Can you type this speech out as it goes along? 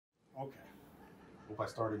Hope I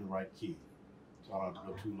start in the right key, so I don't have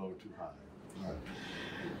to go too low or too high. All right.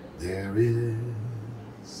 There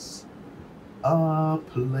is a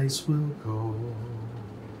place we'll go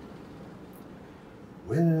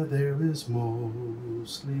where there is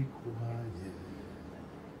mostly quiet,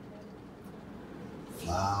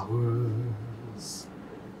 flowers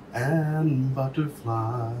and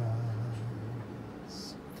butterflies.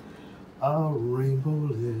 A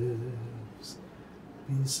rainbow lives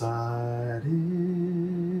beside it,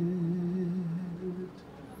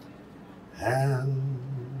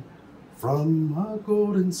 and from a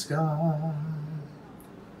golden sky,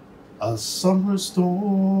 a summer storm,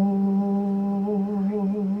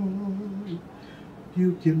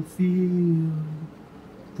 you can feel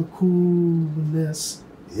the coolness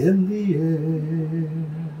in the air,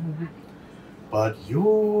 but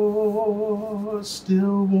you're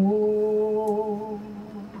still warm.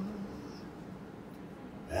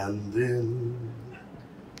 And then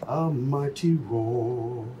a mighty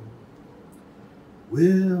roar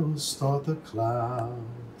will start the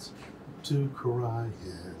clouds to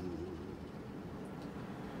crying,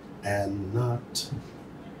 and not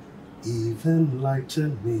even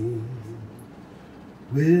lightning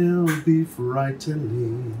will be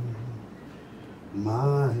frightening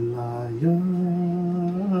my lion.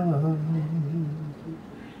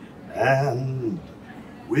 And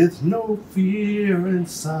with no fear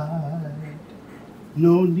inside,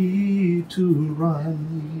 no need to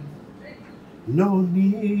run, no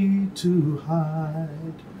need to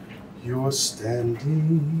hide, you're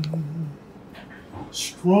standing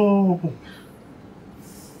strong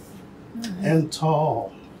and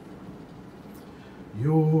tall.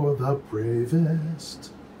 You're the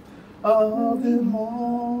bravest of them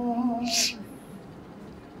all.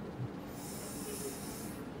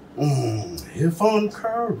 If on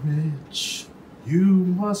courage you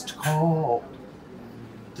must call,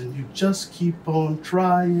 then you just keep on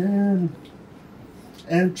trying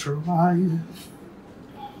and trying.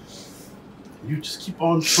 You just keep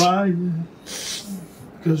on trying,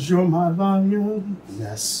 because you're my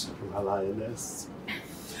lioness, you're my lioness.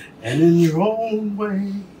 And in your own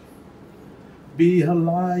way, be a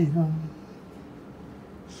lion.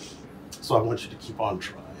 So I want you to keep on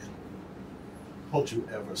trying. Don't you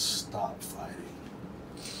ever stop fighting.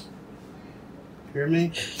 Hear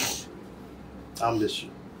me? I'll miss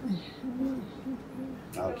you.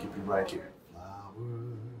 I'll keep you right here.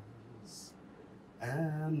 Flowers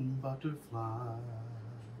and butterflies,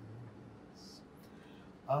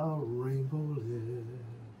 a rainbow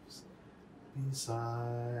lives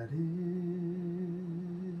beside it,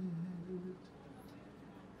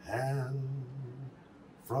 and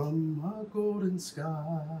from a golden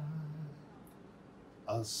sky,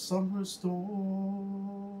 a summer storm,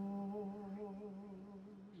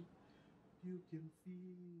 you can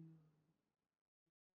feel